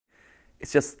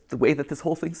It's just the way that this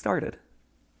whole thing started.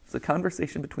 It's a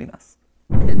conversation between us.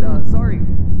 And sorry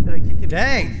that I keep getting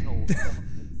Dang.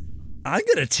 I'm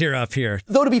gonna tear up here.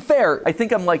 Though to be fair, I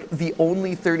think I'm like the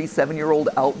only 37-year-old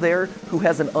out there who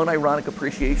has an unironic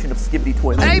appreciation of skibbity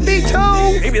toilets. Hey, me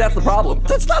too! Maybe that's the problem.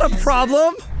 That's not a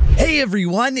problem. Hey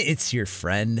everyone, it's your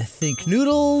friend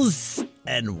Thinknoodles,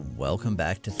 and welcome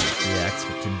back to Think Reacts.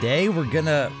 But today we're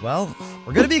gonna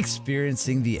be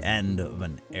experiencing the end of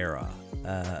an era.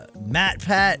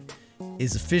 Matpat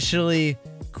is officially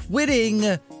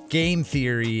quitting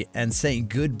Gametheory and saying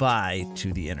goodbye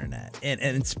to the internet.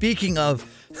 And speaking of,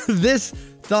 this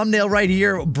thumbnail right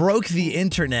here broke the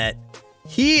internet.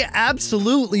 He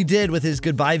absolutely did with his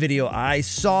goodbye video. I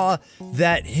saw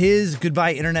that his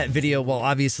goodbye internet video, well,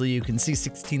 obviously you can see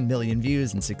 16 million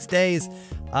views in 6 days.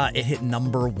 It hit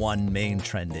 #1 main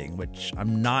trending, which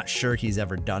I'm not sure he's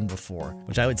ever done before,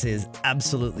 which I would say is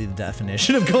absolutely the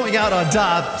definition of going out on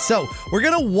top. So we're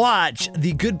gonna watch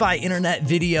the goodbye internet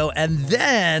video, and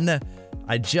then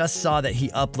I just saw that he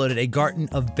uploaded a Garten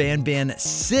of Banban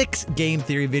 6 game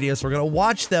theory videos. We're gonna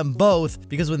watch them both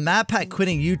because with Matpat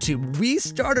quitting YouTube, we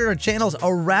started our channels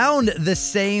around the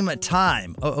same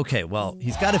time. Oh, okay, well,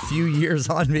 he's got a few years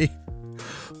on me.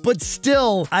 But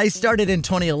still, I started in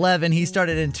 2011, he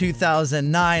started in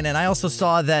 2009, and I also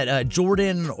saw that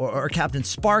Jordan or Captain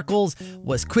Sparkles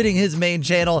was quitting his main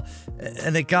channel,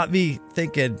 and it got me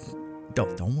thinking,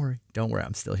 don't worry,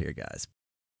 I'm still here, guys.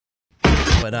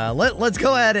 But let's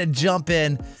go ahead and jump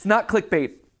in. It's not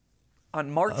clickbait.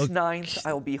 On March 9th,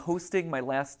 I will be hosting my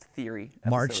last theory episode,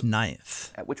 March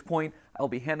 9th. At which point, I'll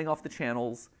be handing off the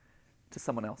channels to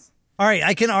someone else. All right,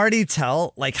 I can already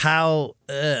tell like how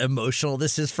emotional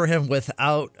this is for him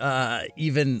without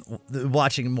even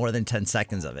watching more than 10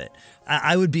 seconds of it.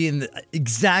 I would be in the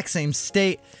exact same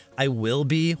state. I will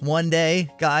be one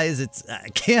day, guys.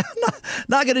 I'm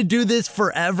not gonna do this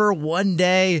forever. One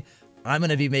day, I'm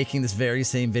gonna be making this very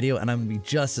same video, and I'm gonna be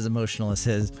just as emotional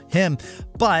as him,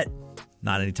 but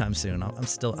not anytime soon.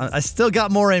 I still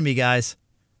got more in me, guys.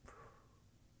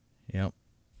 Yep.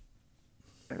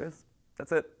 There it is.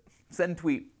 That's it. Send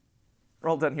tweet. We're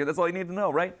all done here. That's all you need to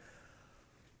know, right?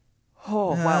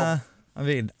 Oh, wow. I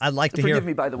mean, I'd like to hear Forgive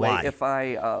me, by the way, why. if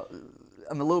I'm a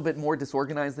little bit more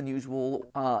disorganized than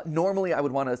usual. Normally, I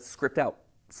would want to script out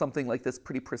something like this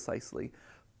pretty precisely.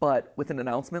 But with an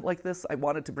announcement like this, I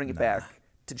wanted to bring it back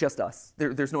to just us.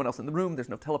 There's no one else in the room. There's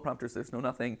no teleprompters. There's no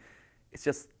nothing. It's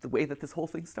just the way that this whole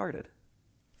thing started.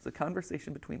 It's a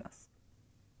conversation between us.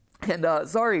 And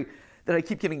sorry that I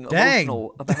keep getting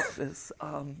emotional about this.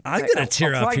 I'm gonna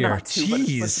tear up here. Jeez.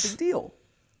 But it's a big deal.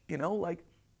 You know, like,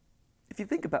 if you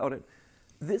think about it,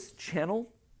 this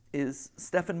channel is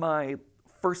Steph and my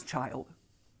first child,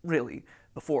 really.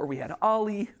 Before we had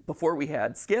Ollie, before we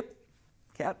had Skip,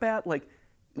 Catbat, like,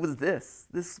 it was this.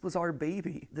 This was our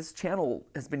baby. This channel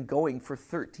has been going for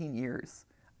 13 years.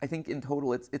 I think in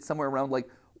total it's somewhere around like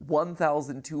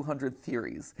 1,200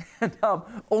 theories, and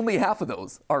only half of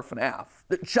those are FNAF.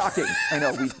 Shocking. I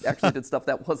know, we actually did stuff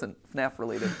that wasn't FNAF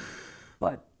related,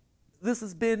 but this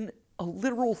has been a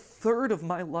literal third of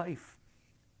my life,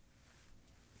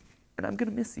 and I'm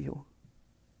gonna miss you.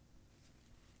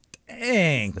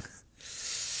 Dang.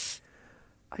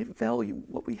 I value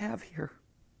what we have here.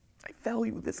 I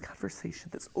value this conversation,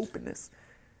 this openness,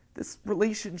 this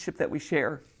relationship that we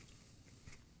share.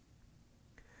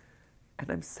 And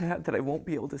I'm sad that I won't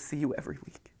be able to see you every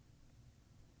week.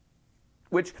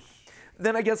 Which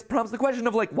then I guess prompts the question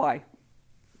of like, why?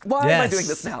 Why am I doing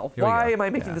this now? Why am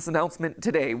I making this announcement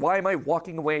today? Why am I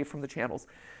walking away from the channels?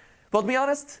 Well, to be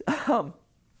honest, it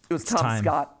was Tom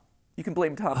Scott. You can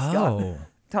blame Tom Scott.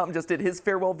 Tom just did his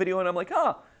farewell video, and I'm like,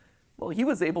 well, he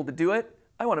was able to do it.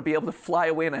 I want to be able to fly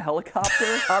away in a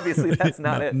helicopter. Obviously, that's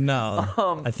not it.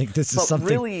 No, I think this is something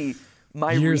really,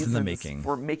 my years in the reasons making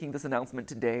for making this announcement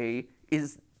today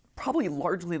is probably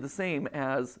largely the same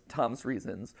as Tom's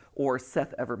reasons, or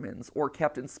Seth Everman's, or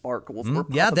Captain Sparkles, or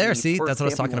see, that's what I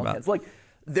was talking about. It's like,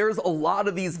 there's a lot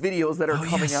of these videos that are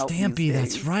coming out Stampy, these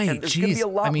days, that's right. And there's going to be a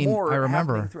lot more I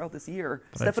remember happening throughout this year.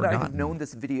 Steph and I have known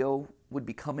this video would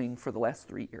be coming for the last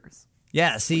 3 years.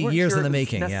 Yeah, see, years in the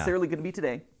making. It wasn't necessarily going to be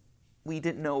today. We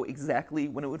didn't know exactly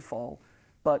when it would fall,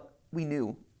 but we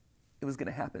knew it was going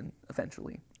to happen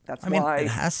eventually. That's why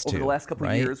over the last couple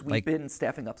of years we've been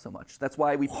staffing up so much. That's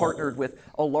why we partnered with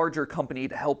a larger company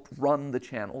to help run the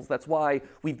channels. That's why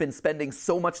we've been spending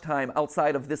so much time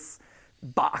outside of this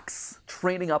box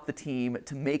training up the team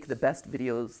to make the best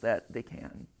videos that they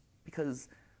can. Because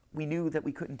we knew that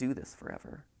we couldn't do this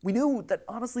forever. We knew that,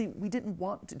 honestly, we didn't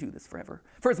want to do this forever.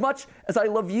 For as much as I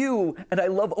love you, and I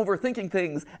love overthinking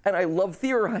things, and I love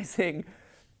theorizing,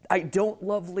 I don't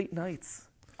love late nights.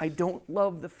 I don't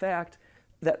love the fact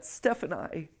that Steph and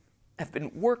I have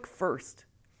been work first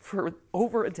for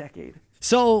over a decade.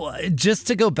 So just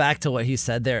to go back to what he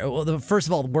said there, well, first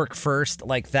of all, work first,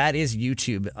 like that is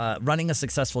YouTube. Running a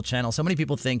successful channel, so many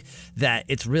people think that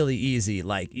it's really easy,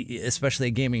 like especially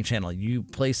a gaming channel. You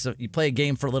play a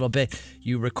game for a little bit,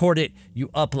 you record it, you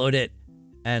upload it,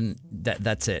 and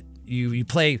that's it. You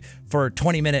play for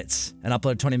 20 minutes and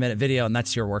upload a 20-minute video, and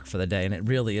that's your work for the day. And it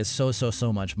really is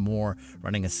so much more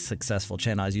running a successful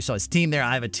channel. As you saw his team there,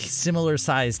 I have a similar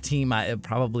sized team. I have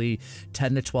probably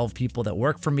 10 to 12 people that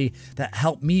work for me that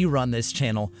help me run this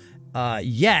channel.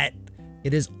 Yet,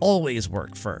 it is always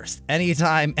work first.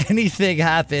 Anytime anything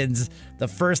happens, the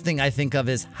first thing I think of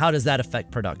is, how does that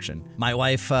affect production? My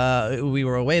wife, we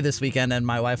were away this weekend, and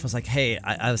my wife was like, hey,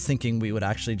 I was thinking we would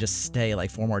actually just stay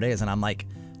like 4 more days. And I'm like,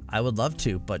 I would love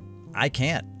to, but I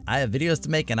can't. I have videos to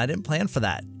make, and I didn't plan for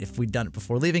that. If we'd done it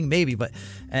before leaving, maybe, but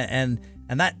and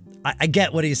that I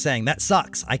get what he's saying. That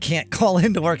sucks. I can't call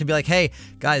into work and be like, hey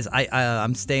guys,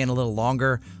 I'm staying a little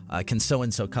longer. Can so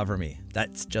and so cover me?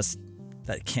 That's just,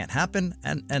 that can't happen,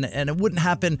 and it wouldn't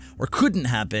happen or couldn't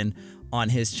happen on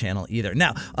his channel either.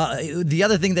 Now, the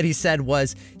other thing that he said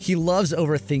was he loves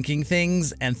overthinking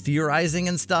things and theorizing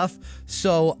and stuff.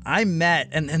 So I met,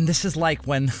 and this is like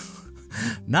when.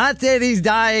 Not that he's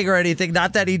dying or anything,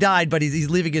 not that he died, but he's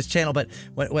leaving his channel. But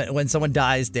when someone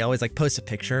dies, they always like post a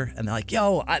picture and they're like,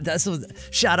 yo, that's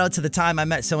shout out to the time I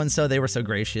met so-and-so, they were so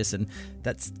gracious. And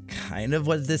that's kind of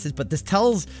what this is, but this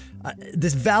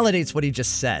validates what he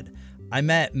just said. I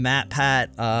met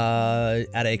Matpat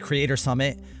at a creator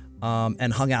summit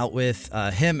and hung out with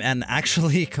him and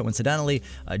actually, coincidentally,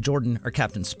 Jordan or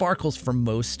Captain Sparkles for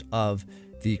most of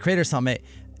the creator summit.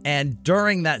 And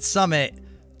during that summit,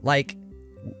 like,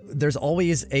 there's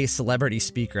always a celebrity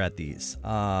speaker at these.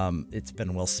 It's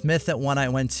been Will Smith at one I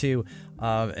went to,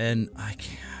 and I'm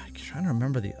trying to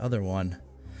remember the other one.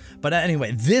 But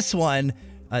anyway, this one,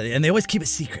 and they always keep it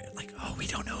secret. Like, oh, we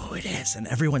don't know who it is, and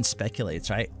everyone speculates,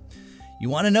 right? You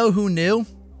want to know who knew?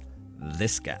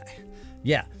 This guy.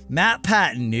 Yeah,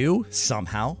 Matpat knew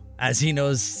somehow, as he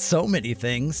knows so many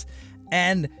things,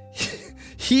 and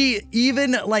he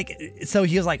even like, so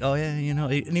he was like, oh yeah, you know,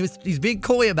 and he's being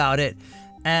coy about it,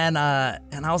 and I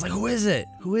was like, who is it?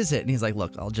 Who is it? And he's like,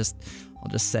 look, I'll just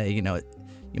say, you know,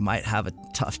 you might have a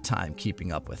tough time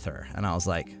keeping up with her. And I was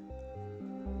like,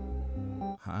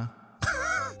 huh?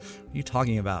 What are you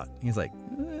talking about? He's like,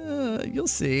 you'll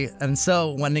see. And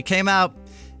so when it came out,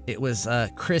 it was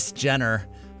Kris Jenner,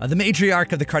 the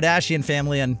matriarch of the Kardashian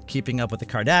family and keeping up with the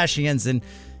Kardashians. And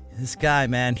this guy,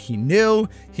 man, he knew.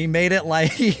 He made it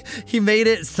like he made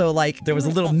it so like there was a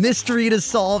little mystery to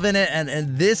solve in it,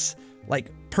 and this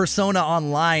like persona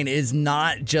online is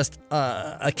not just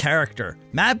a character.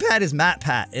 Matpat is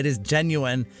Matpat. It is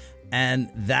genuine, and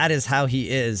that is how he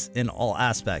is in all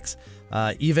aspects.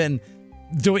 Even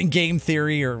doing game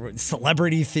theory or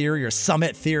celebrity theory or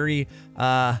summit theory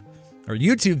or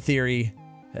YouTube theory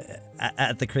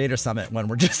at the Creator Summit when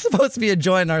we're just supposed to be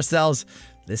enjoying ourselves.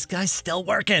 This guy's still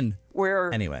working.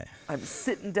 Where anyway, I'm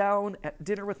sitting down at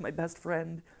dinner with my best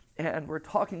friend, and we're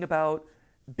talking about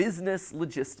business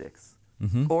logistics,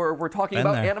 or we're talking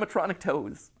about animatronic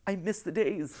toes. I miss the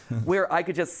days where I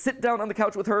could just sit down on the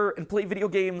couch with her and play video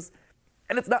games,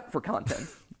 and it's not for content.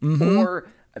 Or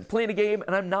I'm playing a game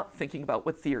and I'm not thinking about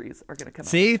what theories are going to come out.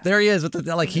 See, there he is with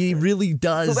the, like, he really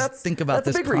does think about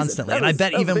this constantly. And I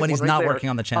bet even when he's not working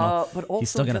on the channel, he's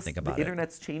still going to think about it. The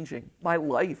internet's changing. My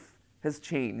life has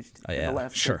changed in the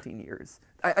last 13 years.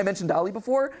 I mentioned Dolly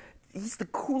before. He's the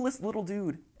coolest little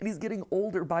dude, and he's getting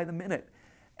older by the minute.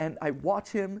 And I watch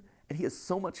him, and he has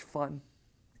so much fun,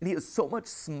 and he is so much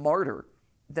smarter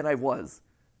than I was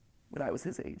when I was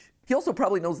his age. He also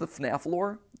probably knows the FNAF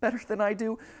lore better than I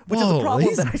do, which is a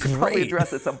problem that I should probably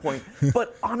address at some point.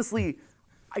 But honestly,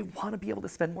 I want to be able to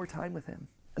spend more time with him.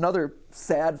 Another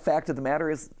sad fact of the matter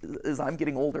is I'm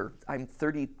getting older. I'm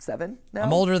 37 now.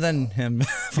 I'm older than him.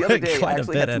 The other day, I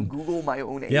actually had to Google my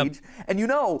own age. And you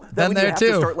know that when you have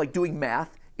to start like doing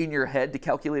math in your head to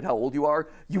calculate how old you are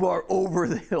over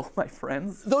the hill, my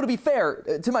friends. Though to be fair,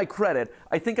 to my credit,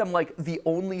 I think I'm like the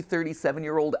only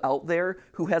 37-year-old out there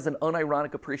who has an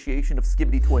unironic appreciation of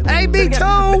skibbity toilet. Hey, me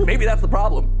too! Maybe that's the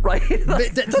problem, right?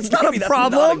 That's not a problem. That's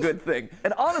not a good thing.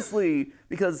 And honestly,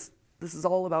 because this is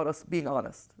all about us being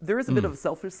honest, there is a bit of a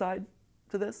selfish side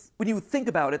to this. When you think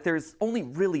about it, there's only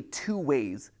really 2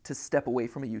 ways to step away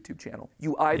from a YouTube channel.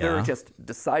 You either just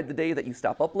decide the day that you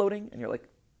stop uploading and you're like,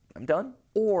 I'm done,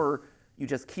 or you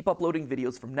just keep uploading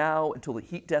videos from now until the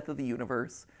heat death of the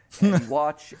universe, And you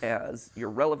watch as your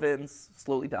relevance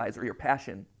slowly dies or your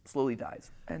passion slowly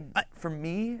dies. And for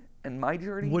me and my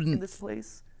journey in this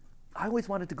place, I always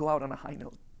wanted to go out on a high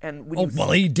note. And when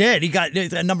well, he did. He got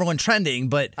 #1 trending,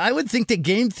 but I would think that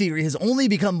game theory has only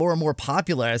become more and more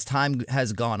popular as time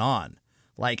has gone on.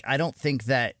 Like, I don't think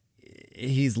that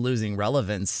he's losing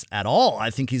relevance at all. I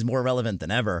think he's more relevant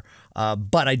than ever.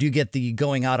 But I do get the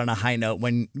going out on a high note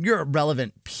when you're a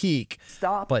relevant peak.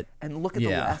 Stop and look at the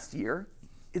last year.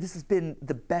 This has been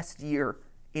the best year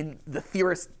in the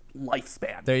theorist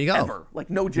lifespan. There you go. Ever. Like,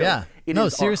 no joke. Yeah. It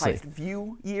is seriously. Our highest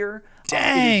view year.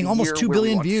 Dang, almost 2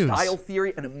 billion views. Style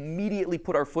theory and immediately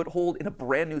put our foothold in a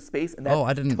brand new space, and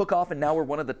that took off, and now we're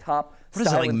one of the top. What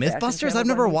is that, like Mythbusters? I've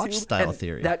never watched Style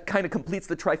Theory. That kind of completes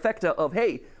the trifecta of,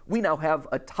 hey, we now have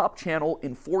a top channel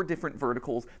in 4 different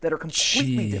verticals that are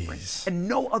completely different, and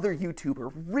no other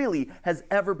YouTuber really has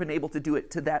ever been able to do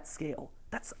it to that scale.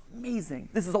 That's amazing.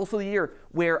 This is also the year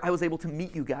where I was able to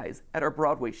meet you guys at our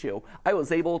Broadway show. I was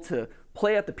able to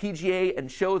play at the PGA and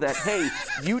show that, hey,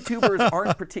 YouTubers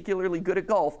aren't particularly good at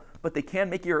golf, but they can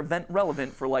make your event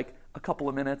relevant for like a couple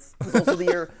of minutes. It was also the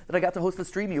year that I got to host the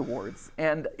Streamy Awards,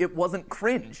 and it wasn't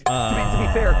cringe. To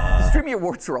be fair, the Streamy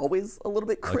Awards are always a little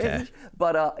bit cringe,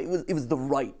 but it was the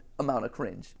right amount of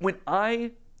cringe. When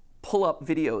I pull up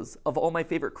videos of all my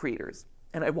favorite creators,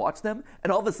 and I watch them,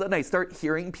 and all of a sudden I start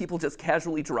hearing people just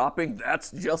casually dropping,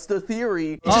 "That's just a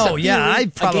theory." Oh yeah,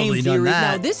 I've probably done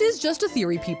that. Now, this is just a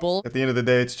theory, people. At the end of the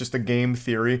day, it's just a game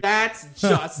theory. That's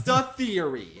just a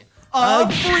theory. A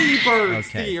Freebird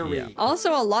theory. Yeah.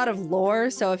 Also a lot of lore,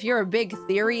 so if you're a big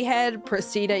theory head,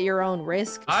 proceed at your own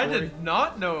risk. I did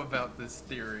not know about this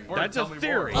theory. That's a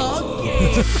theory.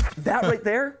 That right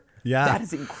there, that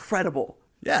is incredible.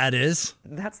 Yeah, it is.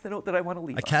 That's the note that I want to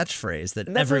leave. A catchphrase that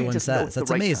everyone says.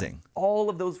 That's amazing. Time. All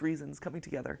of those reasons coming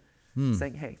together,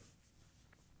 saying, hey,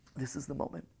 this is the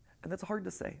moment. And that's hard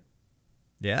to say.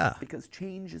 Yeah. Because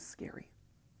change is scary.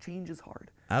 Change is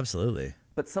hard. Absolutely.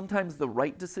 But sometimes the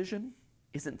right decision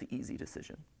isn't the easy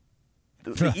decision.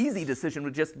 The easy decision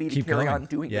would just be to carry on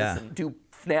doing this and do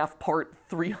FNAF part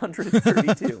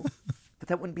 332. But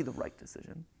that wouldn't be the right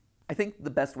decision. I think the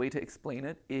best way to explain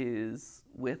it is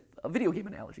with a video game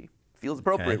analogy. Feels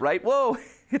appropriate, right? Whoa,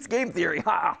 it's game theory.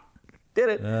 Ha! Did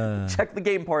it. Check the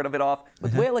game part of it off.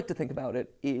 But the way I like to think about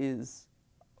it is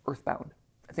Earthbound.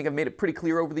 I think I've made it pretty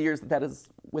clear over the years that that is,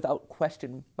 without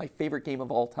question, my favorite game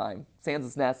of all time.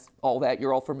 Sans Nest, all that,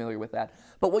 you're all familiar with that.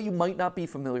 But what you might not be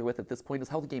familiar with at this point is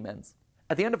how the game ends.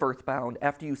 At the end of Earthbound,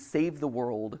 after you save the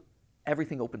world,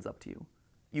 everything opens up to you.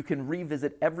 You can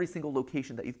revisit every single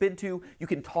location that you've been to. You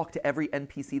can talk to every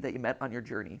NPC that you met on your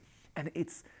journey. And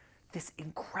it's this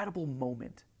incredible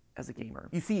moment as a gamer.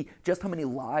 You see just how many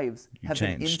lives have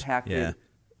been impacted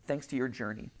thanks to your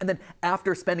journey. And then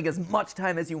after spending as much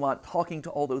time as you want talking to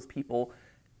all those people,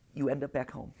 you end up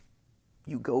back home.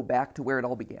 You go back to where it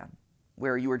all began,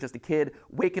 where you were just a kid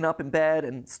waking up in bed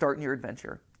and starting your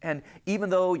adventure. And even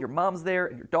though your mom's there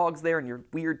and your dog's there and your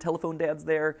weird telephone dad's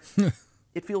there,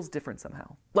 it feels different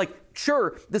somehow. Like,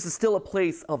 sure, this is still a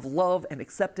place of love and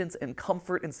acceptance and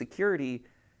comfort and security,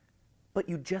 but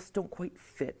you just don't quite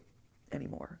fit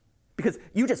anymore. Because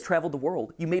you just traveled the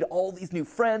world. You made all these new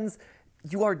friends.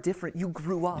 You are different. You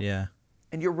grew up. Yeah.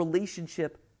 And your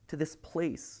relationship to this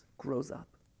place grows up.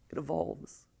 It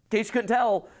evolves. In case you couldn't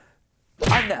tell,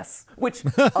 I'm Ness, which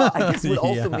I guess would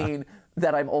also mean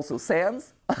that I'm also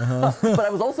Sans. But I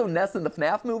was also Ness in the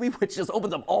FNAF movie, which just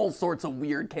opens up all sorts of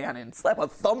weird canon. Slap a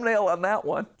thumbnail on that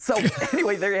one. So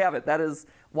anyway, there you have it. That is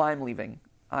why I'm leaving.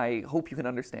 I hope you can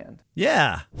understand.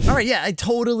 Yeah. All right. Yeah, I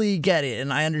totally get it.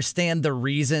 And I understand the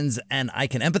reasons and I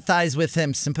can empathize with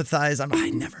him, sympathize. I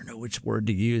never know which word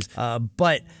to use.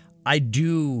 But I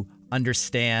do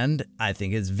understand. I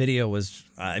think his video was,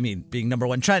 being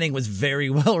 #1 trending was very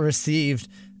well received.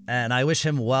 And I wish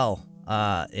him well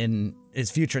in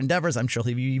his future endeavors. I'm sure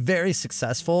he'll be very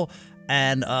successful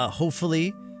and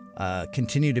hopefully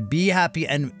continue to be happy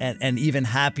and even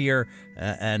happier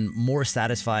and more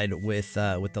satisfied with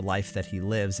the life that he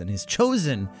lives and has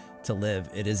chosen to live.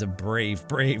 It is a brave,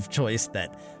 brave choice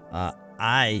that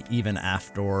I, even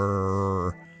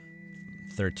after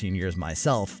 13 years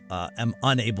myself, am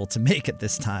unable to make at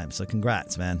this time. So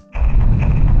congrats, man.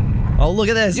 Oh, look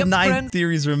at this. Yep, 9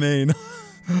 theories remain.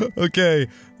 Okay.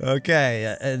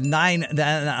 9,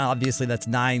 obviously that's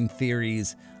 9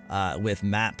 theories with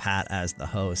Matpat as the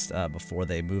host before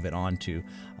they move it on to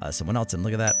someone else. And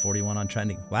look at that, 41 on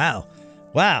trending. Wow.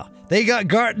 They got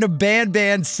Garten of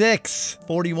Banban 6,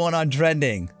 41 on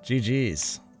trending.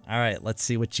 GG's. All right, let's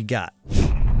see what you got.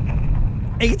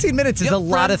 18 minutes is Yep, a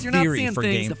lot friends, of you're not theory seeing for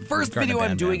things. game. The first Garten video of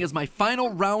I'm doing Banban. is my final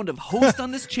round of host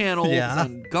on this channel. Yeah. It's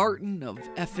on Garten of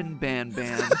effing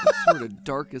Banban. What sort of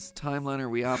darkest timeline are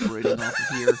we operating off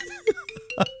of here?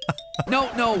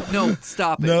 No,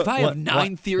 stop it. No, if I have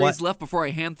 9 theories left before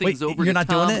I hand things Wait, over you're to not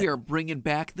Tom, doing it? we are bringing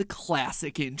back the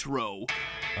classic intro.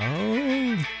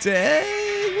 Oh,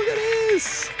 dang. Look at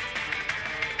this.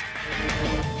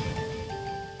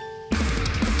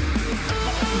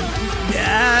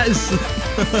 Yes.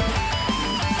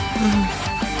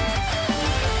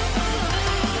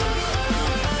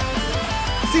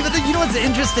 See, but you know what's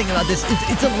interesting about this?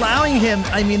 It's allowing him,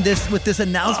 I mean, with this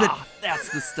announcement. That's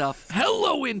the stuff.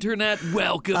 Hello, Internet.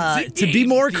 Welcome to be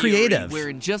more Gametheory, creative. where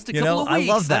in just a You couple know, of I weeks,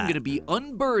 love that. I'm going to be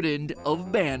unburdened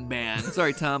of Banban.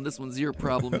 Sorry, Tom, this one's your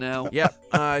problem now. Yep,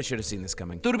 I should have seen this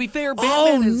coming. Though to be fair, Banban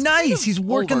Oh, is nice. kind of He's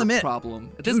working all of them our in.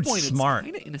 problem. At this Dude, point, smart.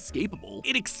 it's kind of inescapable.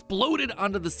 It exploded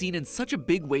onto the scene in such a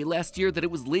big way last year that it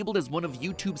was labeled as one of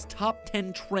YouTube's top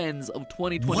 10 trends of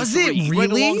 2023. Was it Right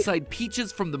really? alongside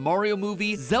Peaches from the Mario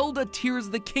movie, Zelda Tears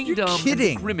of the Kingdom,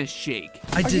 kidding. and Grimace Shake.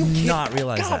 I did not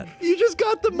realize that. You just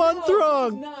got the month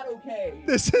wrong. Not okay.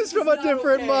 This is from a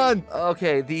different month.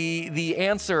 Okay, the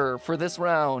answer for this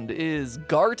round is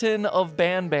Garten of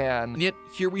Banban. And yet,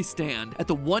 here we stand. At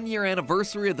the 1-year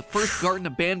anniversary of the first Garten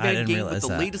of I Banban didn't game realize with the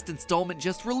that. latest installment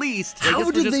just released. How I guess did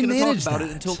we're just they gonna manage talk about that?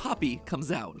 it until Poppy comes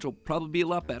out, which will probably be a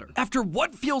lot better. After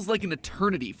what feels like an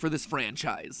eternity for this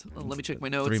franchise, let me check my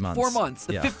notes. 3 months. 4 months.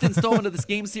 The Yeah. 5th installment of this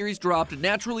game series dropped,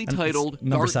 naturally And it's titled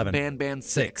number Garten 7. Banban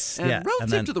 6. 6, And yeah, and relative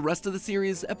then- to the rest of the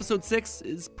series, episode 6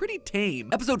 is pretty tame.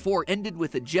 Episode 4 ended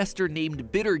with a jester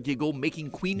named Bitter Giggle making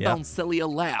Queen Yep. Bouncelia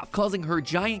laugh, causing her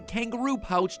giant kangaroo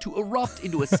pouch to erupt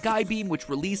into a sky beam which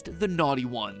released the Naughty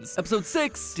Ones. Episode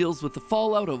 6 deals with the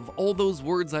fallout of all those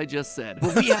words I just said,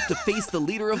 where we have to face the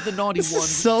leader of the Naughty This is Ones,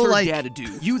 so, Sir like,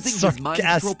 Dadadoo, using his mind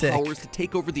control sarcastic. powers to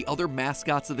take over the other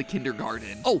mascots of the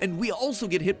kindergarten. Oh, and we also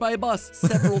get hit by a bus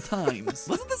several times.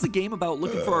 Wasn't this a game about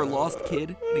looking for our lost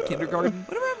kid in a kindergarten?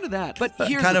 Whatever happened to that? But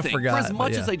here's kind the of thing. forgot, For as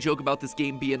much but as yeah. I joke about this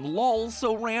game being lol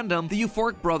so random, the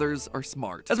Euphoric brothers are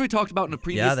smart. As we talked about in a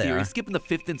previous Yeah, they theory, are. skipping the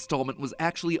 5th installment was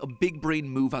actually a big brain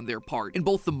move on their part in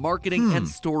both the marketing and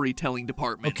storytelling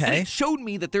departments. Okay. And it showed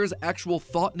me that there's actual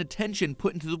thought and attention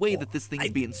put into the way that this thing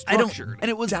is being I don't structured. And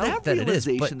it was doubt that that it is,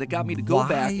 realization but that got me to go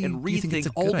back why and do you think it's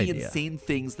rethink a all good the idea? insane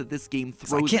things that this game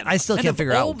throws at I us. still And can't of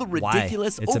figure out all the why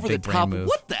ridiculous, it's a over the big brain top, move.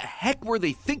 what the heck were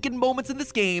they thinking moments in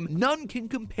this game? None can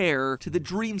compare to the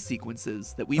dream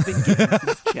sequences that we've been getting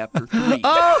since chapter 3.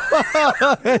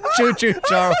 Choo choo,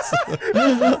 Charles.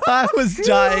 I was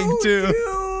dying too.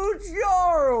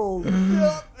 Charles!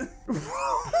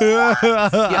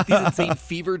 Yeah, these insane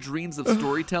fever dreams of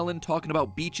storytelling, talking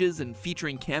about beaches and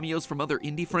featuring cameos from other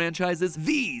indie franchises,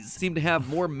 these seem to have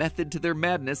more method to their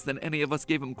madness than any of us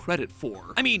gave them credit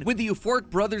for. I mean, when the Euphoric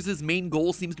Brothers' main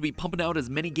goal seems to be pumping out as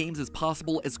many games as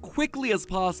possible, as quickly as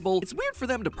possible, it's weird for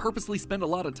them to purposely spend a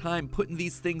lot of time putting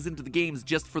these things into the games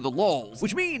just for the lulz,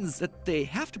 which means that they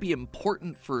have to be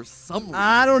important for some reason.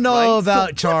 I don't know right? about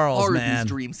So Charles, what are man. these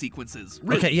dream sequences?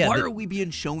 Really, Okay, yeah, why the- are we being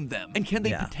shown them? And can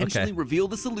they Yeah, potentially okay. reveal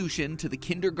the solution to the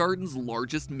kindergarten's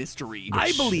largest mystery?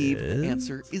 I believe the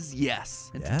answer is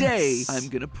yes. And today, Yes. I'm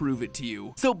gonna prove it to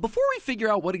you. So before we figure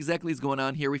out what exactly is going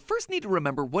on here, we first need to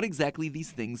remember what exactly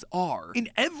these things are. In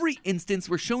every instance,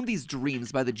 we're shown these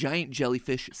dreams by the giant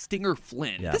jellyfish Stinger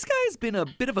Flynn. Yeah. This guy has been a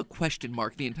bit of a question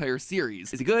mark the entire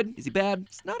series. Is he good? Is he bad?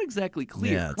 It's not exactly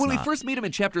clear. Yeah, it's when we not. first meet him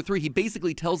in chapter 3, he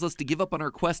basically tells us to give up on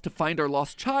our quest to find our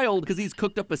lost child because he's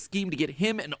cooked up a scheme to get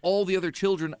him and all the other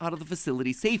children out of the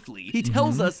facility safely. He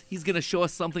tells us he's gonna show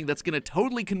us something that's gonna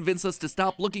totally convince us to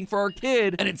stop looking for our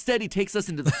kid, and instead he takes us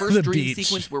into the first The dream beach.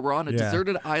 sequence where we're on a Yeah.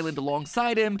 deserted island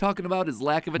alongside him, talking about his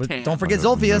lack of a But tan. don't forget I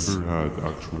have Zolfius. never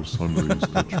had actual sun rays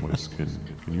touch my skin.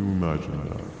 Can you imagine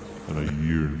that? And I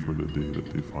yearn for the day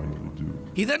that they finally do.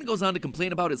 He then goes on to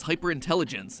complain about his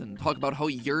hyperintelligence and talk about how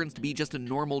he yearns to be just a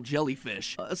normal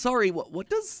jellyfish. Sorry, what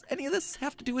does any of this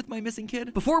have to do with my missing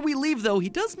kid? Before we leave, though, he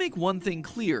does make one thing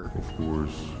clear. Of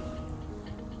course,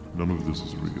 none of this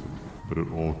is real, but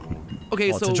it all could be. Okay,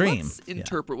 Well, it's so a dream. let's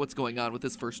interpret what's going on with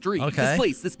this first dream. Okay. This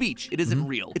place, this beach, it isn't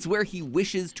real. It's where he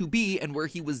wishes to be and where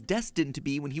he was destined to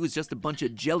be when he was just a bunch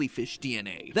of jellyfish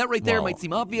DNA. That right there Well, might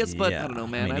seem obvious, but yeah. I don't know, I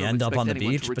man. mean, I you don't end up expect on the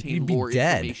anyone beach, to but retain you'd be lore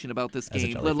dead information about this as a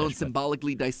game, let alone jellyfish, but-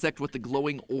 symbolically dissect what the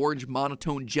glowing orange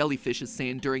monotone jellyfish is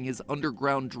saying during his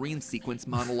underground dream sequence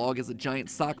monologue as a giant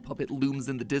sock puppet looms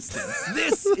in the distance.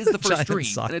 This is the first Giant dream,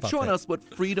 sock and it's showing puppet. us what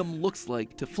freedom looks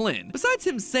like to Flynn. Besides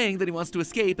him saying that he wants to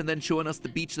escape and then showing showing us the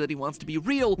beach that he wants to be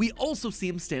real, we also see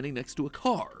him standing next to a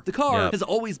car. The car has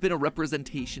always been a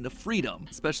representation of freedom,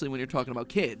 especially when you're talking about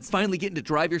kids. Finally getting to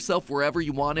drive yourself wherever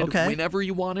you wanted, whenever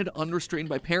you wanted, unrestrained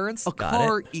by parents. A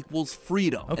car equals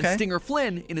freedom. And Stinger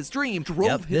Flynn, in his dream,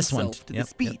 drove himself to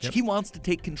this beach. He wants to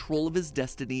take control of his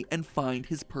destiny and find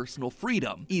his personal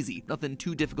freedom. Easy. Nothing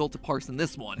too difficult to parse in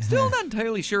this one. Still not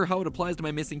entirely sure how it applies to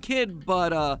my missing kid,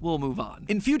 but we'll move on.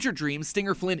 In future dreams,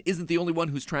 Stinger Flynn isn't the only one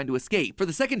who's trying to escape. For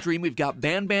the second dream, we've got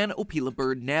Banban, Opila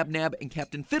Bird, Nab Nab, and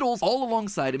Captain Fiddles all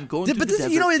alongside him going through the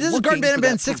desert, you know, this is Garten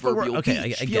Banban 6, but I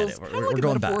get it. We're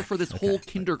going back. For this whole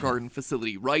kindergarten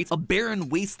facility, right? A barren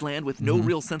wasteland with no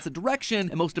real sense of direction,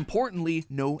 and most importantly,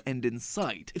 no end in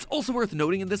sight. It's also worth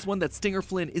noting in this one that Stinger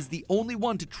Flynn is the only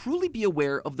one to truly be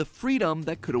aware of the freedom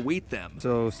that could await them.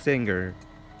 So, Stinger,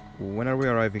 when are we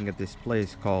arriving at this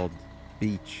place called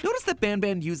beach? Notice that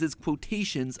Banban uses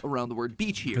quotations around the word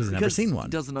beach here because he's never seen one. He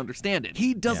doesn't understand it.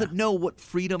 He doesn't know what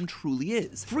freedom truly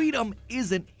is. Freedom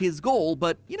isn't his goal,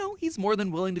 but, you know, he's more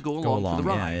than willing to go along for the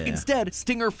ride. Instead,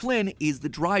 Stinger Flynn is the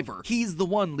driver. He's the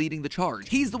one leading the charge.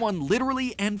 He's the one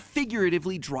literally and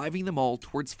figuratively driving them all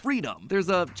towards freedom. There's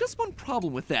just one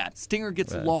problem with that. Stinger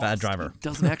gets lost. Bad driver. He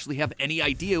doesn't actually have any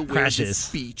idea where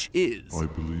this beach is. I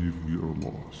believe we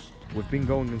are lost. We've been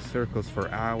going in circles for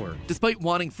hours. Despite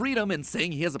wanting freedom and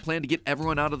saying he has a plan to get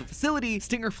everyone out of the facility,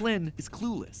 Stinger Flynn is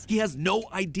clueless. He has no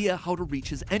idea how to reach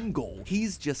his end goal.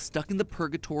 He's just stuck in the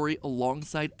purgatory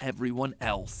alongside everyone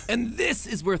else. And this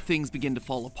is where things begin to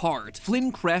fall apart. Flynn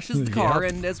crashes the car,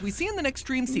 and as we see in the next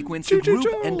dream sequence, the group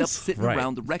end up sitting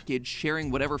around the wreckage,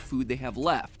 sharing whatever food they have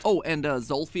left. Oh, and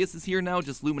Zolphius is here now,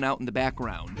 just looming out in the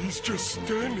background. He's just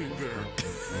standing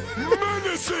there,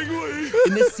 menacingly.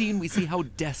 In this scene, we see how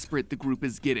desperate the group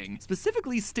is getting,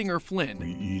 specifically Stinger Flynn.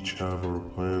 We each have our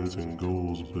plans and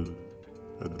goals, but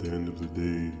at the end of the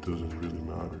day, it doesn't really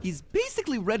matter. He's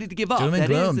basically ready to give up,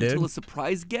 until a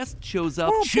surprise guest shows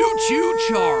up. Choo-choo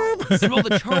Charles! And while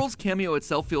the Charles cameo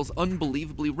itself feels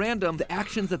unbelievably random, the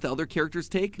actions that the other characters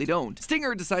take, they don't.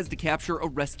 Stinger decides to capture a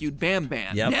rescued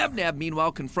Banban. Nab Nab,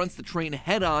 meanwhile, confronts the train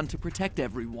head-on to protect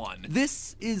everyone.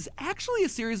 This is actually a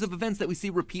series of events that we see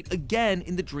repeat again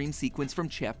in the dream sequence from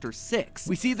Chapter 6.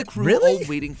 We see the crew all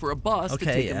waiting for a bus to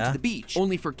take them to the beach,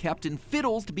 only for Captain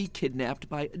Fiddles to be kidnapped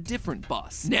by a different bus.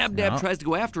 Nab Nab tries to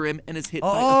go after him and is hit by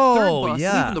a third bus,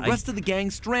 leaving the rest of the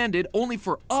gang stranded, only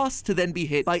for us to then be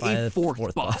hit by a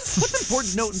fourth bus. What's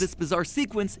important to note in this bizarre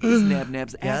sequence is Nab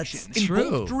Nab's actions. In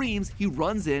both dreams, he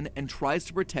runs in and tries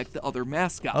to protect the other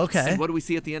mascots. And what do we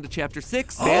see at the end of Chapter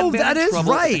 6? Banban that is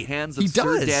trouble right. At the hands of Sir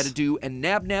Dadadoo and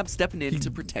Nab Nab stepping in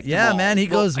to protect them all. Man, he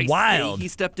goes wild. He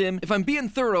stepped in. If I'm being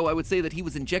thorough, I would say that he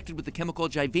was injected with the chemical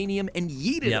Jivanium and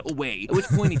yeeted away, at which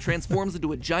point he transforms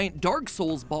into a giant Dark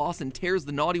Souls boss and tears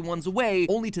the naughty ones away,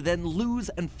 only to then lose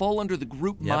and fall under the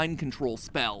group mind control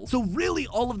spell. So really,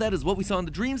 all of that is what we saw in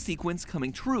the dream sequence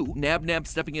coming true. Nab Nab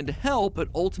stepping in to help, but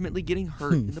ultimately getting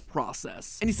hurt in the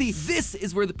process. And you see, this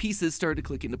is where the pieces started to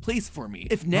click into place for me.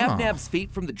 If Nab Nab's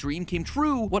fate from the dream came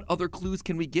true, what other clues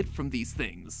can we get from these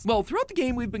things? Well, throughout the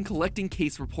game, we've been collecting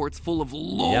case reports full of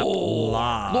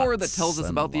lore that tells us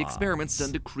about the experiments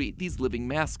done to create these living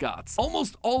mascots.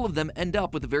 Almost all of them end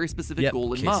up with a very specific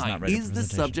goal in mind. Is the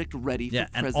subject ready for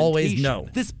presentation? Always no.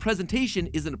 This presentation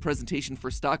isn't a presentation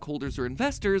for stockholders or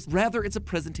investors, rather it's a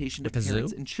presentation to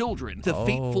parents and children. The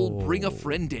fateful Bring a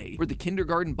Friend Day, where the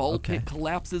kindergarten ball pit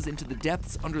collapses into the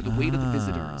depths under the weight of the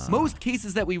visitors. Most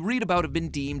cases that we read about have been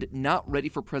deemed not ready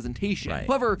for presentation.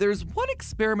 However, there's one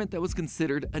experiment that was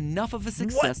considered enough of a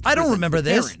success to I don't remember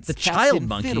this. Parents. The child Captain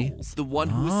monkey. Fiddles, the one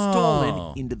who was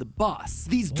stolen into the bus.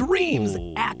 These dreams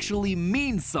actually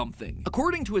mean something.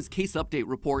 According to his case update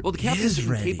report, while the captain is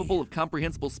incapable of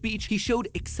comprehensible speech, he showed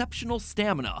exceptional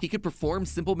stamina. He could perform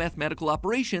simple mathematical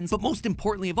operations, but most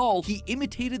importantly of all, he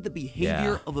imitated the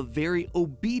behavior of a very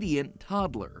obedient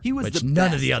toddler. He was the none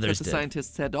best of the others that the did.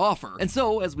 Scientists had to offer. And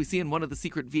so, as we see in one of the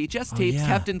secret VHS tapes,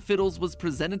 Captain Fiddles was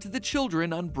presented to the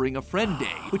children on Bring a Friend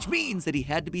Day, which means that he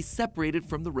had to be separated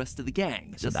from the rest of the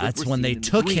gang. So that's when they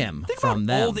took him from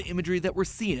them. All the imagery that we're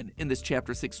seeing in this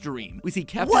Chapter 6 dream. We see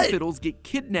Captain Fiddles get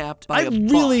kidnapped by a bus.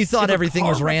 I really thought If a everything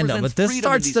car was random, but this represents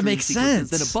starts to freedom in make these dream sequences,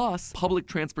 sense. Then a bus, public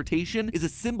transportation, is a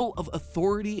symbol of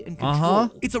authority and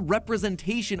control. It's a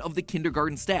representation of the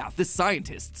kindergarten staff, the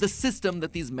scientists, the system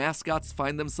that these mascots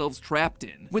find themselves trapped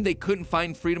in. When they couldn't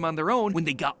find freedom on their own, when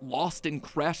they got lost and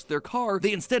crashed their car,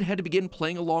 they instead had to begin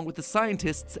playing along with the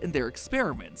scientists and their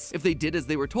experiments. If they did as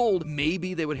they were told,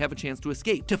 maybe they would have a chance to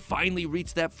escape, to finally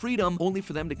reach that freedom, only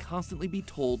for them to constantly be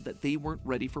told that they weren't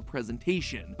ready for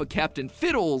presentation. But Captain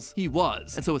Fiddles, he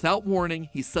was. And so without warning,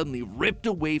 he suddenly ripped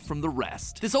away from from the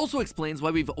rest. This also explains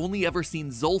why we've only ever seen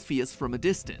Zolphius from a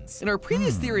distance. In our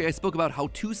previous theory, I spoke about how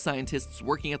 2 scientists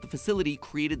working at the facility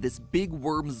created this big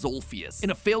worm Zolphius in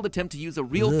a failed attempt to use a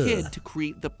real kid to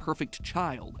create the perfect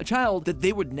child. A child that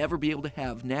they would never be able to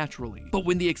have naturally. But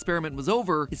when the experiment was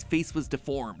over, his face was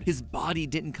deformed. His body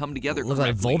didn't come together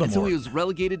correctly, and so he was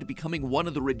relegated to becoming one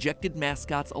of the rejected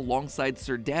mascots alongside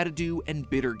Sir Dadadoo and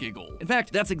Bittergiggle. In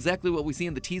fact, that's exactly what we see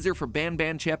in the teaser for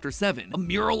Banban Chapter 7, a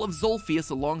mural of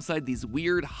Zolphius alongside these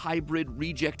weird hybrid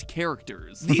reject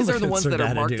characters. These are the ones that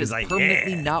are marked as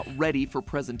permanently not ready for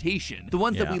presentation. The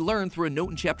ones that we learn through a note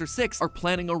in Chapter 6 are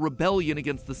planning a rebellion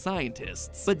against the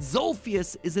scientists. But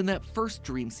Zolphius is in that first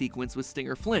dream sequence with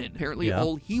Stinger Flynn. Apparently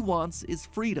all he wants is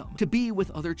freedom, to be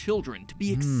with other children, to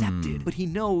be accepted, but he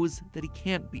knows that he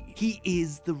can't be. He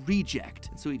is the reject,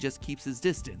 and so he just keeps his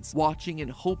distance, watching and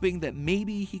hoping that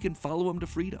maybe he can follow him to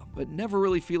freedom, but never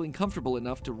really feeling comfortable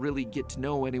enough to really get to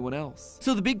know anyone else.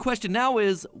 So the big question now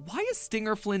is, why is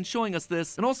Stinger Flynn showing us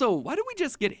this? And also, why do we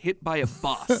just get hit by a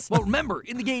bus? Well, remember,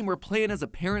 in the game, we're playing as a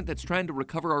parent that's trying to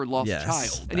recover our lost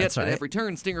child. And yet, at every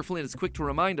turn, Stinger Flynn is quick to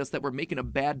remind us that we're making a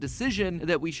bad decision,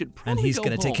 that we should probably And he's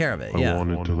going to take care of it, I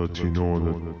wanted to let you know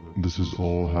that this is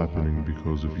all happening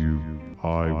because of you.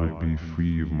 I would be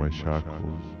free of my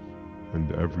shackles,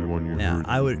 and everyone you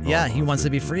hurt he wants to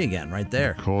be free again, right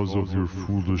there. Because of your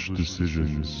foolish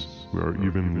decisions, we are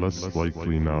even less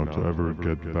likely now to ever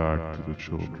get back to the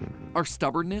children. Our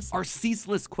stubbornness, our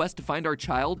ceaseless quest to find our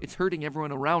child, it's hurting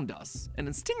everyone around us. And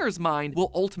in Stinger's mind,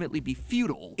 will ultimately be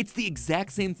futile. It's the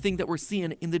exact same thing that we're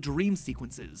seeing in the dream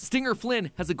sequences. Stinger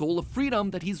Flynn has a goal of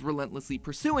freedom that he's relentlessly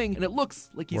pursuing, and it looks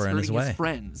like he's hurting his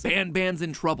friends. Banban's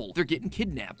in trouble. They're getting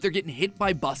kidnapped. They're getting hit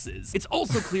by buses. It's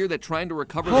also clear that trying to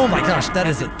recover Oh my gosh, that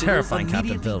is a terrifying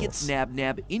Captain immediately Fiddles. gets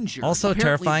Nab-Nab injured. Also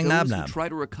Apparently, terrifying those Nab-Nab. who try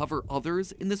to recover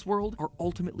others in this world are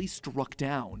ultimately struck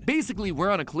down. Basically, we're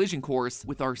on a collision course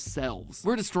with ourselves.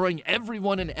 We're destroying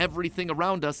everyone and everything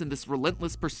around us in this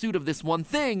relentless pursuit of this one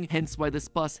thing, hence why this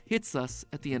bus hits us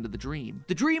at the end of the dream.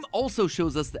 The dream also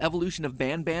shows us the evolution of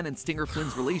Banban and Stinger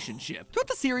Flynn's relationship. Throughout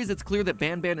the series, it's clear that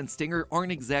Banban and Stinger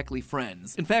aren't exactly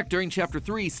friends. In fact, during Chapter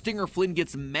 3, Stinger Flynn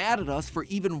gets mad at us for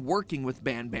even working with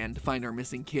Banban to find our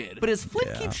missing kid. But as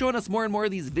Flynn keeps showing us more and more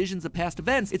of these visions of past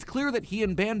events, it's clear that he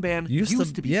and Banban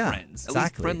used to be friends. At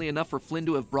least friendly enough for Flynn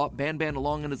to have brought Banban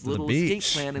along on his little escape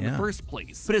plan in the first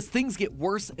place. But as things get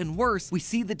worse and worse, we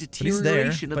see the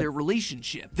deterioration of their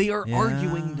relationship. They are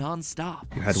arguing non-stop.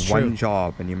 You had one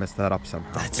job and you messed that up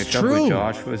somehow. That's If true. Uncle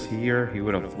Josh was here, he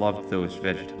would have loved those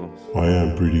vegetables. I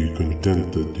am pretty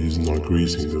content that he's not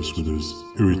gracing us with his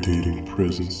irritating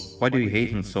presence. Why do you hate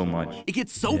him so much? It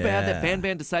gets so bad that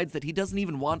Banban decides that he doesn't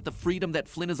even want the freedom that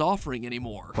Flynn is offering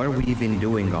anymore. Why are we even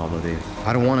doing all of this?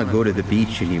 I don't want to go to the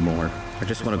beach anymore. I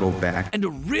just want to go back. And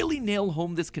to really nail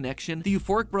home this connection, the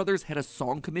Euphoric Brothers had a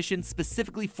song commissioned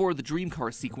specifically for the Dream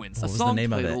Car sequence, a song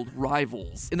titled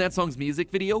Rivals. In that song's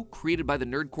music video, created by the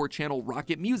nerdcore channel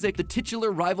Rocket Music, the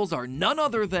titular rivals are none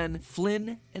other than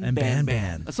Flynn and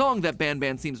Banban, a song that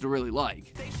Banban seems to really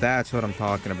like. That's what I'm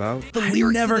talking about. The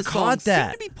lyrics in the song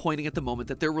seem to be pointing at the moment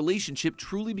that their relationship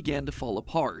truly began to fall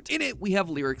apart. In it, we have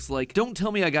lyrics like, "Don't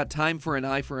tell me I got time for an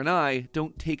eye,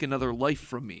 don't take another life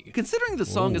from me." Considering the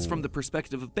song is from the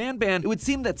perspective of Banban, it would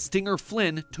seem that Stinger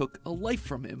Flynn took a life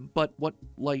from him. But what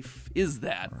life is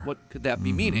that? What could that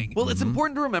be meaning? Well, it's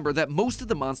important to remember that most of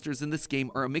the monsters in this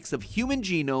game are a mix of human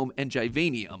genome and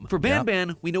Givanium. For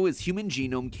Banban, we know his human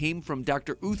genome came from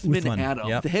Dr. Uthman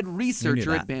Adam, the head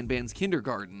researcher at Banban's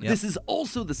kindergarten. This is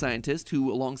also the scientist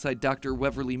who, alongside Dr.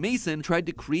 Weverly Mason, tried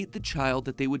to create the child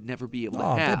that they would never be able to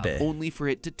have, only for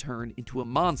it to turn into a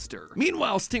monster.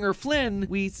 Meanwhile, Stinger Flynn,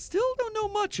 we still don't know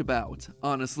much about,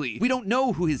 honestly. We don't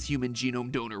know who his human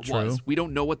genome donor was. We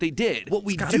don't know what they did. What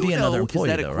we do know is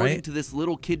that according to this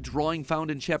little kid drawing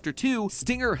found in Chapter 2,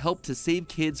 Stinger helped to save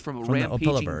kids from a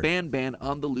rampaging Banban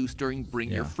on the loose during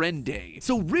Bring Your Friend Day.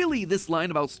 So really, this line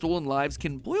about stolen lives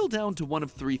can boil down to one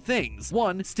of three things.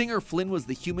 One, Stinger Flynn was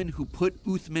the human who put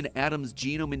Uthman Adams'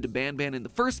 genome into Banban in the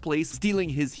first place, stealing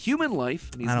his human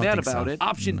life, and he's mad about it.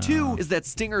 Option 2 is that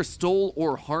Stinger stole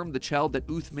or harmed the child that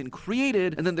Uthman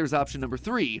created, and then there's option number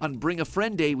 3. On Bring a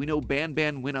Friend Day, we know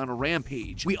Banban went on a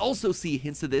rampage. We also see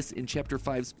hints of this in Chapter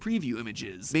 5's preview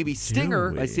images. Maybe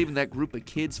Stinger, by saving that group of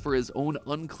kids for his own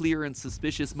unclear and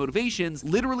suspicious motivations,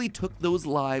 literally took those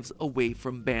lives away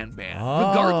from Banban.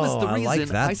 Regardless of the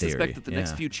reason, I suspect that the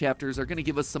next few chapters are going to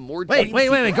give us some more Wait,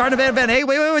 Garten Banban. Hey,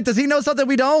 wait. Does he know something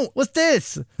we don't? What's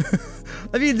this?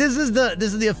 I mean, this is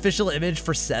the official image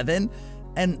for 7,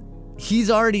 and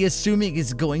he's already assuming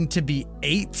it's going to be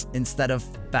 8 instead of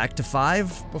back to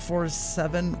 5 before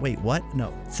 7. Wait, what?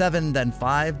 No, 7, then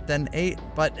 5, then 8.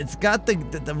 But it's got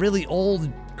the really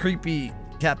old, creepy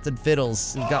Captain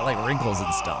Fiddles who's got like wrinkles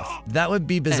and stuff. That would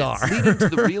be bizarre. Leading to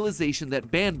the realization that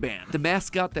Banban, the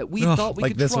mascot that we thought we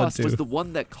could trust, was the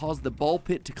one that caused the ball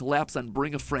pit to collapse on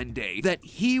Bring a Friend Day. That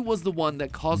he was the one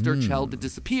that caused our child to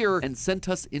disappear and sent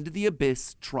us into the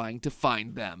abyss trying to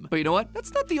find them. But you know what?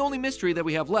 That's not the only mystery that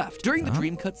we have left. During the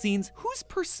dream cutscenes, whose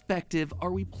perspective are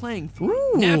we playing through?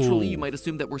 Ooh. Naturally, you might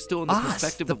assume that we're still in the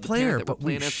perspective of the player that we're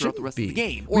playing as throughout the rest of the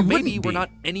game. Or maybe we're not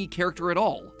any character at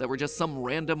all, that we're just some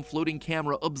random floating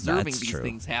camera observing these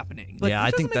things happening. But yeah,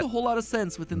 I think that makes a whole lot of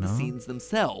sense within the scenes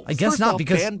themselves. I guess First not, off,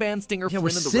 because Banban, Stinger, Flynn, we're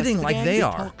and the sitting rest of the like gang, they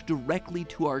are. talk directly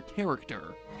to our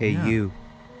character. Hey, you.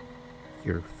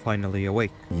 You're finally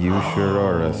awake. You sure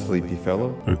are a sleepy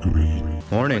fellow. Agreed.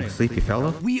 Morning, sleepy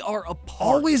fellow. We are a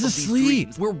part Always of asleep. these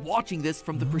dreams. We're watching this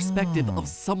from the perspective of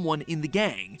someone in the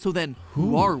gang. So then,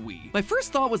 who are we? My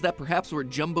first thought was that perhaps we're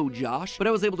Jumbo Josh, but I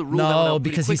was able to rule that one out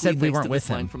pretty because he quickly said we thanks weren't to with this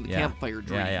line him. from the campfire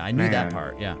dream. Yeah, I knew that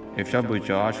part. Yeah. If Jumbo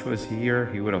Josh was here,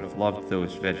 he would have loved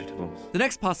those vegetables. The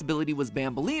next possibility was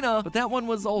Bambolina, but that one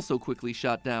was also quickly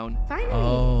shot down.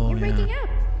 Finally, you're waking up.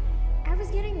 I was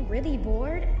getting really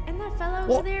bored, and that fellow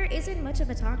over there isn't much of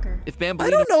a talker. If Bambolina, I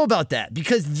don't know about that,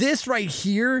 because this right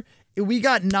here, we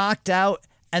got knocked out,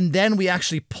 and then we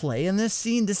actually play in this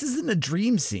scene. This isn't a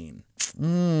dream scene.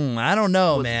 I don't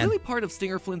know, man. really part of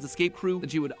Stinger Flynn's escape crew, then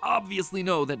she would obviously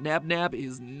know that Nab Nab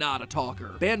is not a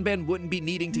talker. Banban wouldn't be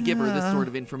needing to give her this sort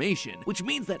of information, which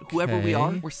means that whoever we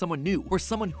are, we're someone new. We're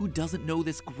someone who doesn't know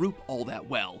this group all that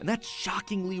well, and that's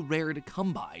shockingly rare to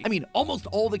come by. I mean, almost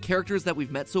all the characters that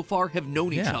we've met so far have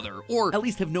known each other, or at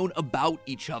least have known about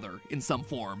each other in some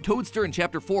form. Toadster in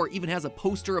Chapter 4 even has a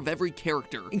poster of every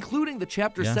character, including the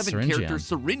Chapter 7 character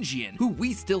Syringian, who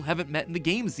we still haven't met in the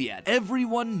games yet.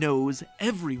 Everyone knows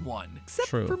everyone, except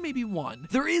for maybe one.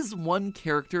 There is one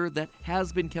character that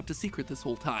has been kept a secret this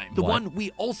whole time. The one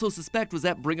we also suspect was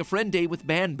at Bring a Friend Day with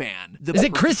Banban. Is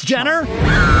it Chris Jenner?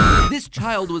 This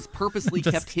child was purposely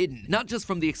kept hidden, not just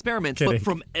from the experiments, but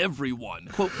from everyone.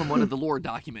 Quote from one of the lore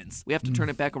documents. We have to turn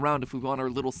it back around if we want our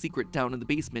little secret down in the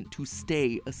basement to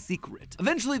stay a secret.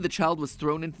 Eventually, the child was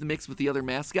thrown into the mix with the other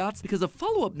mascots because a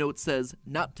follow-up note says,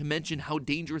 not to mention how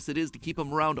dangerous it is to keep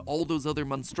him around all those other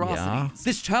monstrosities.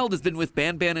 This child has been with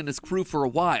Banban and his crew for a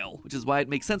while, which is why it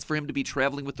makes sense for him to be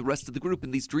traveling with the rest of the group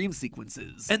in these dream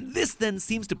sequences. And this then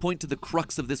seems to point to the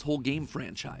crux of this whole game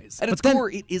franchise. At its core,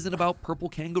 it isn't about purple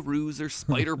kangaroos or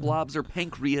spider blobs or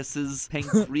pancreases,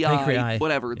 pancreai,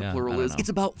 whatever the plural is. It's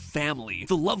about family.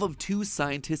 The love of two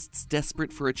scientists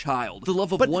desperate for a child. The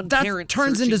love of one parent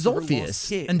turns into searching for her Zolphius, lost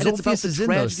kid. and And it's about Zolphius the is in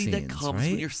those tragedy that scenes, comes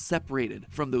when you're separated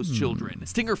from those children.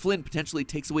 Stinger Flynn potentially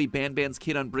takes away Banban's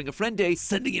kid on Bring a Friend Day,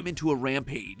 sending him into a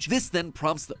rampage. This then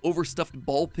prompts the overstuffed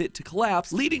ball pit to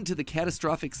collapse, leading to the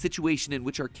catastrophic situation in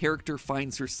which our character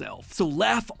finds herself. So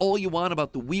laugh all you want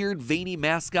about the weird, veiny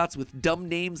mascots with dumb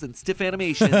names and stiff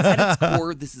animations. At its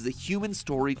core, this is a human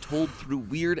story told through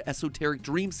weird, esoteric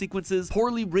dream sequences,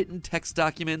 poorly written text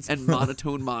documents, and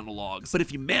monotone monologues. But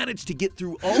if you manage to get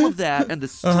through all of that and the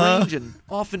strange and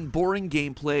often boring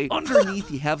gameplay,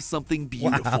 underneath you have something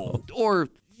beautiful. Or,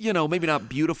 you know, maybe not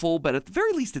beautiful, but at the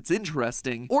very least it's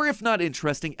interesting. Or if not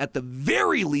interesting, at the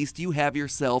very least you have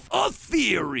yourself a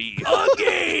theory. A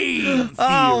game theory.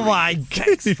 Oh my god.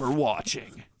 Thanks for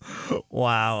watching.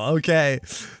 Wow, okay.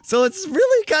 So it's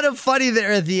really kind of funny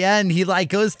there at the end. He like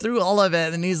goes through all of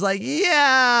it and he's like,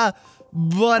 yeah,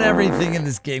 but everything in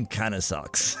this game kind of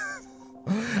sucks.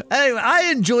 Anyway,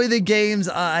 I enjoy the games.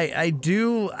 I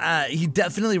do. He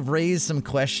definitely raised some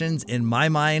questions in my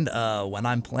mind when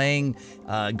I'm playing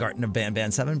Garten of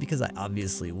Banban 7, because I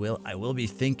obviously will be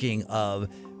thinking of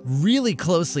really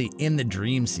closely in the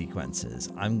dream sequences.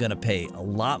 I'm gonna pay a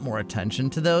lot more attention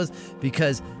to those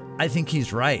because I think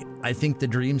he's right. I think the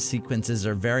dream sequences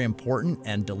are very important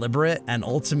and deliberate, and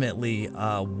ultimately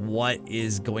what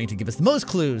is going to give us the most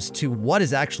clues to what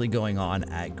is actually going on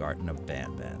at Garten of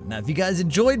Banban. Now, if you guys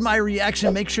enjoyed my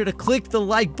reaction, make sure to click the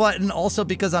like button, also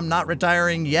because I'm not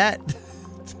retiring yet.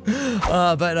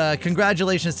 But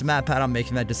congratulations to Matpat on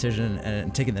making that decision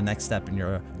and taking the next step in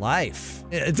your life.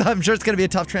 I'm sure it's going to be a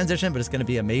tough transition, but it's going to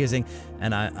be amazing.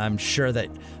 And I'm sure that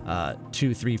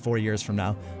 2, 3, 4 years from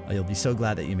now, you'll be so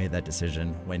glad that you made that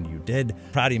decision when you did.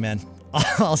 Proud of you, man.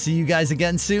 I'll see you guys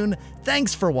again soon.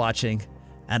 Thanks for watching.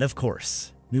 And of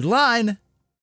course, Noodle line.